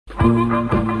Travel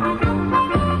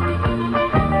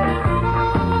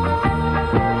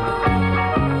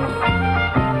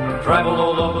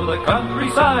all over the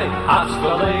countryside,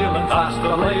 hasta Leyland,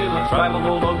 hasta Leyland. Travel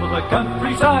all over the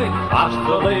countryside,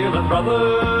 hasta Leyland,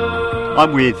 brother.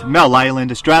 I'm with Mel Leyland,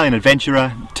 Australian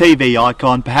adventurer, TV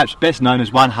icon, perhaps best known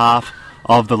as one half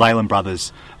of the Leyland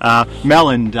brothers. Mel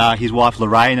and his wife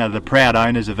Lorraine are the proud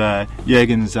owners of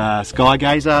Jurgen's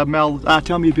Skygazer. Mel,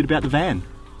 tell me a bit about the van.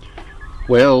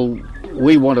 Well,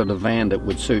 we wanted a van that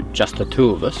would suit just the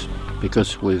two of us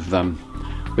because our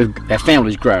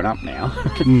family's grown up now,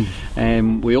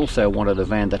 and we also wanted a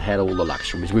van that had all the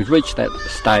luxuries. We've reached that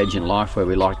stage in life where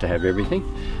we like to have everything,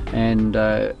 and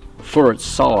for its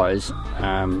size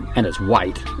and its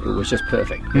weight, it was just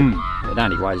perfect. It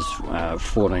only weighs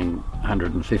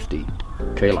 1,450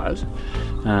 kilos,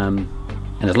 and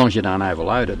as long as you don't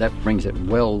overload it, that brings it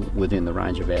well within the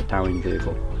range of our towing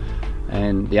vehicle.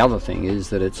 And the other thing is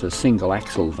that it's a single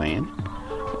axle van,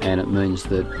 and it means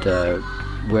that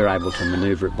we're able to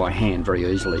manoeuvre it by hand very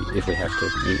easily if we have to.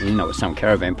 You know, some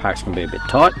caravan parks can be a bit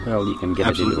tight. Well, you can get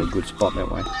Absolutely. It into a good spot that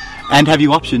way. And have you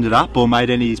optioned it up or made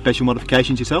any special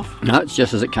modifications yourself? No, it's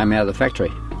just as it came out of the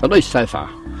factory, at least so far.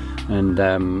 And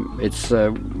it's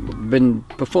been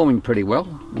performing pretty well.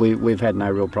 We've had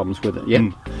no real problems with it yet.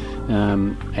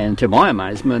 And to my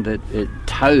amazement, it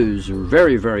tows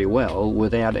very, very well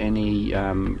without any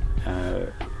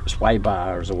sway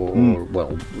bars or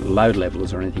well, load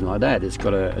levelers or anything like that. It's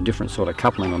got a different sort of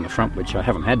coupling on the front, which I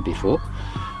haven't had before,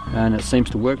 and it seems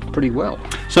to work pretty well.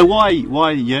 So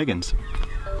why Jurgen's?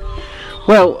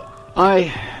 Well,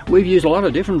 we've used a lot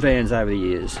of different vans over the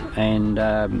years, and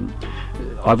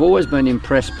I've always been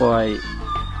impressed by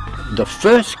the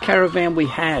first caravan we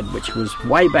had, which was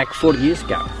way back 40 years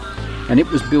ago, and it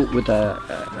was built with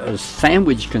a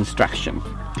sandwich construction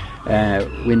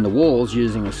in the walls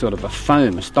using a sort of a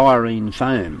styrene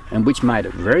foam, and which made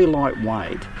it very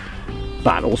lightweight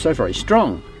but also very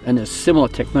strong, and a similar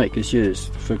technique is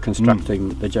used for constructing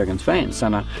the Jurgen's vans.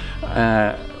 And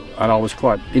I was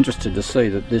quite interested to see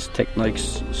that this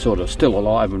technique's sort of still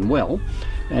alive and well,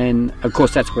 and of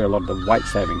course that's where a lot of the weight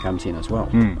saving comes in as well.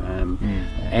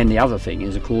 And the other thing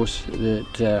is, of course,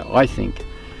 that I think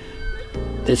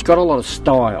it's got a lot of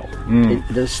style.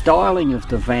 The styling of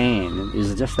the van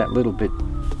is just that little bit,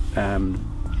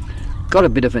 got a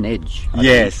bit of an edge.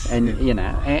 I think. And you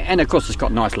know, and of course it's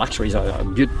got nice luxuries. A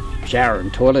shower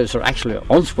and toilets are actually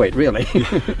ensuite, really.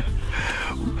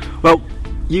 Well,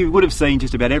 you would have seen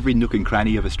just about every nook and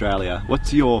cranny of Australia.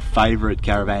 What's your favourite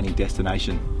caravanning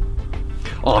destination?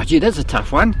 Oh, gee, that's a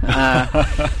tough one.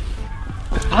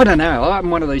 I don't know. I'm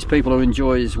one of these people who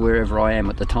enjoys wherever I am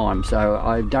at the time, so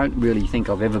I don't really think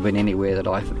I've ever been anywhere that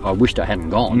I wished I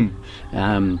hadn't gone.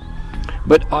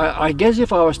 But I guess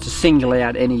if I was to single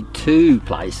out any two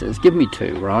places, give me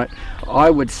two, right? I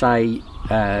would say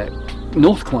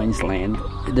North Queensland.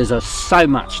 There's so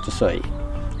much to see,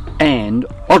 and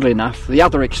oddly enough, the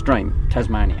other extreme,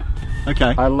 Tasmania.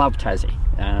 Okay. I love Tassie.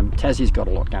 Tassie's got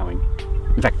a lot going.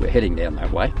 In fact, we're heading down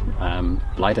that way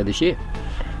later this year.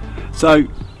 So,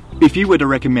 if you were to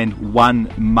recommend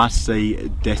one must-see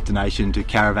destination to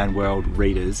Caravan World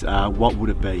readers, what would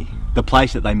it be? The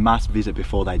place that they must visit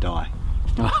before they die?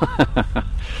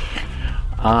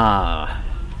 I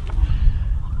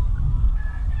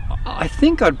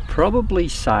think I'd probably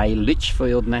say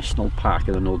Litchfield National Park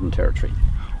in the Northern Territory.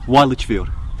 Why Litchfield?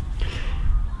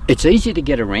 It's easy to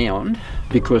get around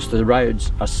because the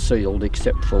roads are sealed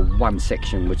except for one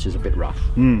section which is a bit rough.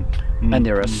 And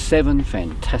there are 7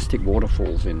 fantastic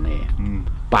waterfalls in there.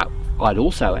 But I'd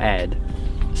also add,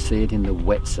 see it in the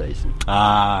wet season.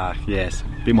 Ah, yes.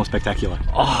 A bit more spectacular.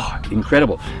 Oh,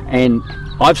 incredible. And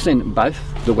I've seen both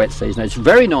the wet season. It's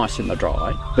very nice in the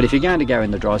dry, but if you're going to go in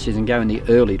the dry season, go in the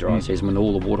early dry season when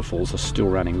all the waterfalls are still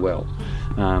running well.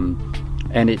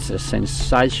 And it's a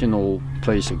sensational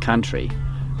piece of country,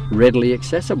 readily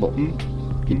accessible.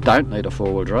 You don't need a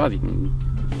four-wheel drive. You can,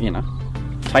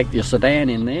 take your sedan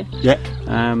in there,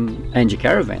 and your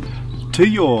caravan. To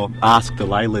your Ask the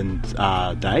Leyland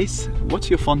days, what's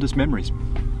your fondest memories?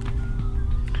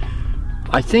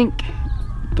 I think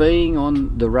being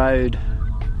on the road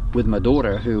with my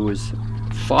daughter, who was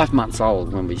 5 months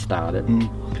old when we started,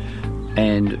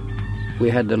 and we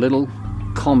had the little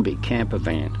combi camper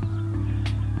van,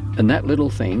 and that little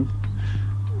thing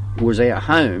was our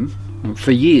home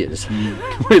for years.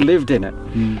 We lived in it.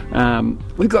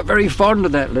 We got very fond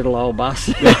of that little old bus.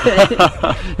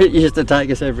 It used to take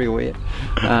us everywhere.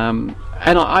 And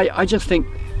I just think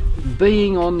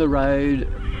being on the road,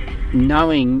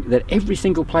 knowing that every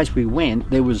single place we went,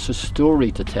 there was a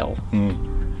story to tell.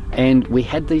 And we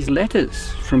had these letters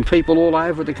from people all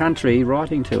over the country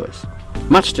writing to us,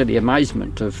 much to the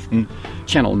amazement of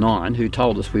Channel 9, who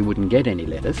told us we wouldn't get any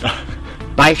letters.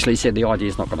 They actually said the idea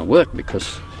is not going to work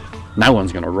because no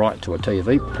one's going to write to a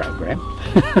TV program.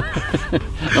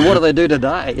 And what do they do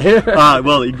today?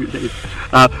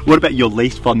 What about your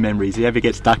least fond memories? Do you ever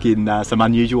get stuck in some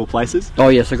unusual places? Oh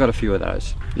yes, I've got a few of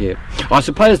those, yeah. I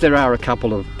suppose there are a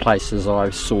couple of places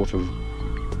I've sort of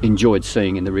enjoyed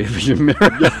seeing in the rear vision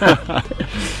mirror.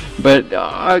 But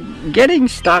getting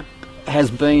stuck has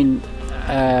been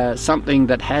something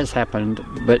that has happened,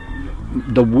 but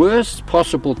the worst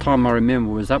possible time I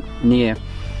remember was up near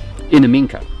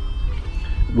Inaminka.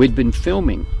 We'd been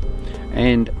filming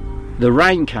and the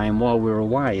rain came while we were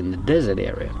away in the desert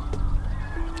area,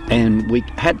 and we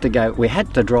had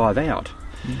to drive out.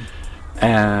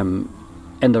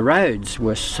 And the roads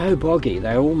were so boggy,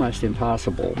 they were almost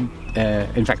impassable.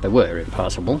 In fact, they were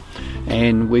impassable.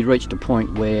 And we reached a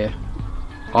point where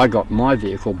I got my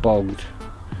vehicle bogged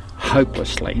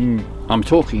hopelessly. I'm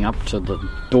talking up to the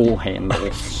door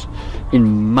handles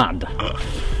in mud.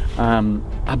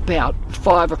 About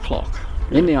 5 o'clock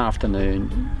in the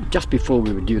afternoon, just before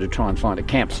we were due to try and find a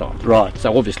campsite. Right.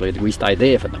 So obviously we stayed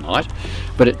there for the night,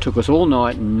 but it took us all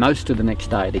night and most of the next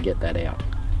day to get that out.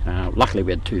 Luckily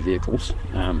we had 2 vehicles,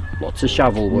 lots of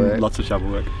shovel work.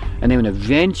 And then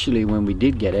eventually when we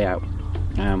did get out,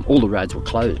 all the roads were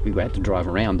closed. We had to drive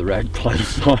around the road closed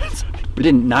signs. We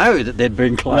didn't know that they'd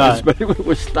been closed, but we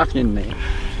were stuck in there.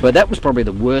 But that was probably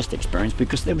the worst experience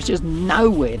because there was just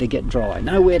nowhere to get dry,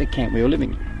 nowhere to camp. We were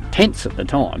living tents at the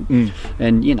time,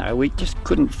 and you know, we just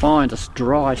couldn't find a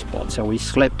dry spot, so we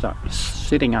slept up,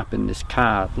 sitting up in this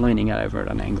car, leaning over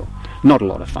at an angle. Not a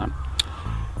lot of fun.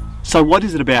 So what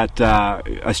is it about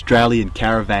Australian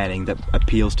caravanning that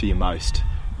appeals to you most?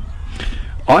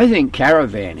 I think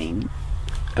caravanning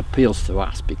appeals to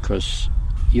us because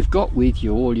you've got with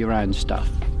you all your own stuff.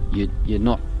 You're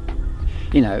not,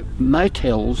 you know,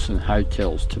 motels and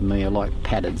hotels to me are like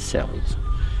padded cells.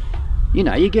 You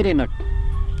know, you get in a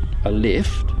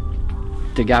lift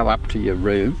to go up to your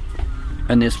room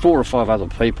and there's 4 or 5 other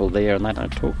people there and they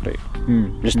don't talk to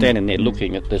you. Just standing there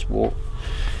looking at this wall.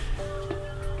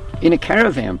 In a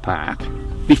caravan park,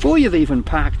 before you've even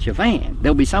parked your van,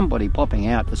 there'll be somebody popping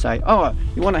out to say, "Oh,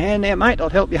 you want a hand there, mate? I'll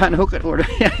help you unhook it."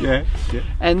 Yeah.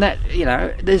 And that, you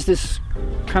know, there's this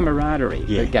camaraderie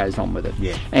that goes on with it.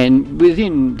 Yeah. And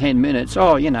within 10 minutes,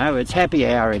 oh, you know, it's happy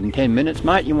hour in 10 minutes,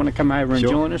 mate. You want to come over and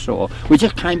join us? Or we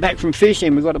just came back from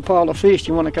fishing. We've got a pile of fish.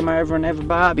 You want to come over and have a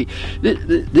barbie?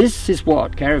 This is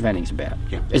what caravanning's about.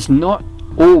 Yeah. It's not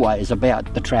always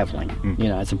about the travelling, you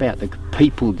know, it's about the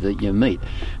people that you meet.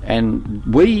 And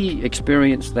we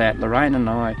experienced that, Lorraine and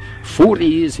I, 40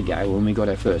 years ago when we got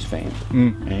our first van.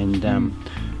 And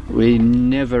we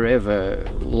never ever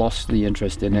lost the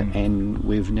interest in it, and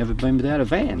we've never been without a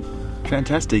van.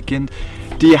 Fantastic. And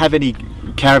do you have any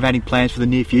caravanning plans for the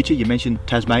near future? You mentioned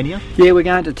Tasmania. Yeah, we're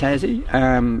going to Tassie,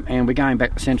 and we're going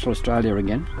back to Central Australia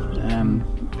again.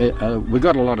 We've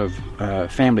got a lot of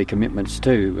family commitments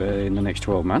too in the next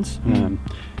 12 months,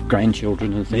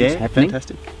 grandchildren and things happening.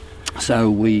 Fantastic. So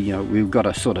we've got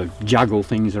to sort of juggle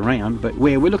things around, but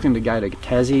we're looking to go to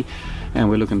Tassie, and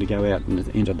we're looking to go out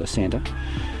into the centre.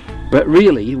 But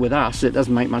really, with us, it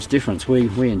doesn't make much difference.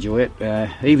 We enjoy it,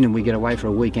 even if we get away for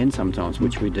a weekend sometimes,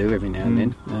 which we do every now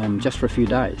and then, just for a few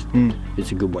days.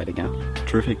 It's a good way to go.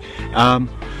 Terrific.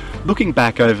 Looking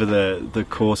back over the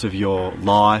course of your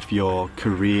life, your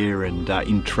career, and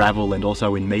in travel and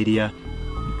also in media,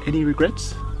 any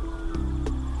regrets?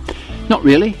 Not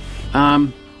really. I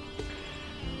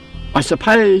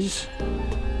suppose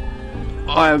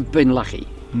I've been lucky.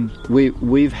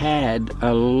 We've had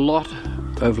a lot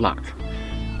of luck.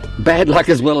 Bad luck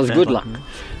as well as good luck.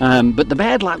 But the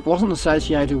bad luck wasn't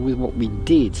associated with what we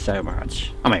did so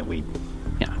much. I mean, we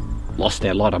lost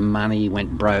a lot of money,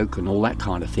 went broke and all that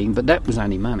kind of thing, but that was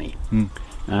only money.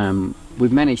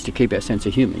 We've managed to keep our sense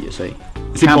of humour, you see.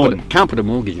 Can't put a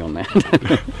mortgage on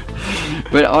that.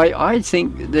 But I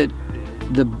think that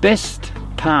the best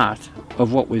part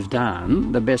of what we've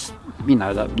done, the best,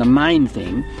 the main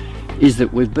thing is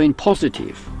that we've been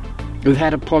positive. We've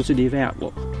had a positive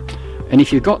outlook. And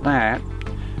if you've got that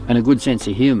and a good sense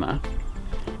of humour,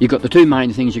 you've got the 2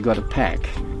 main things you've got to pack.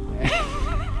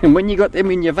 And when you got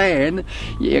them in your van,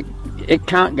 it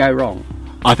can't go wrong.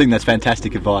 I think that's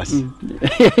fantastic advice.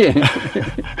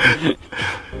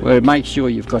 Well, make sure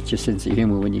you've got your sense of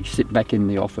humour when you sit back in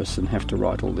the office and have to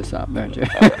write all this up, don't you?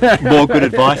 More good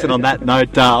advice. And on that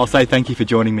note, I'll say thank you for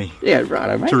joining me. Yeah,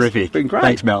 right, mate. Terrific. It's been great.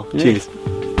 Thanks, Mel. Yeah. Cheers.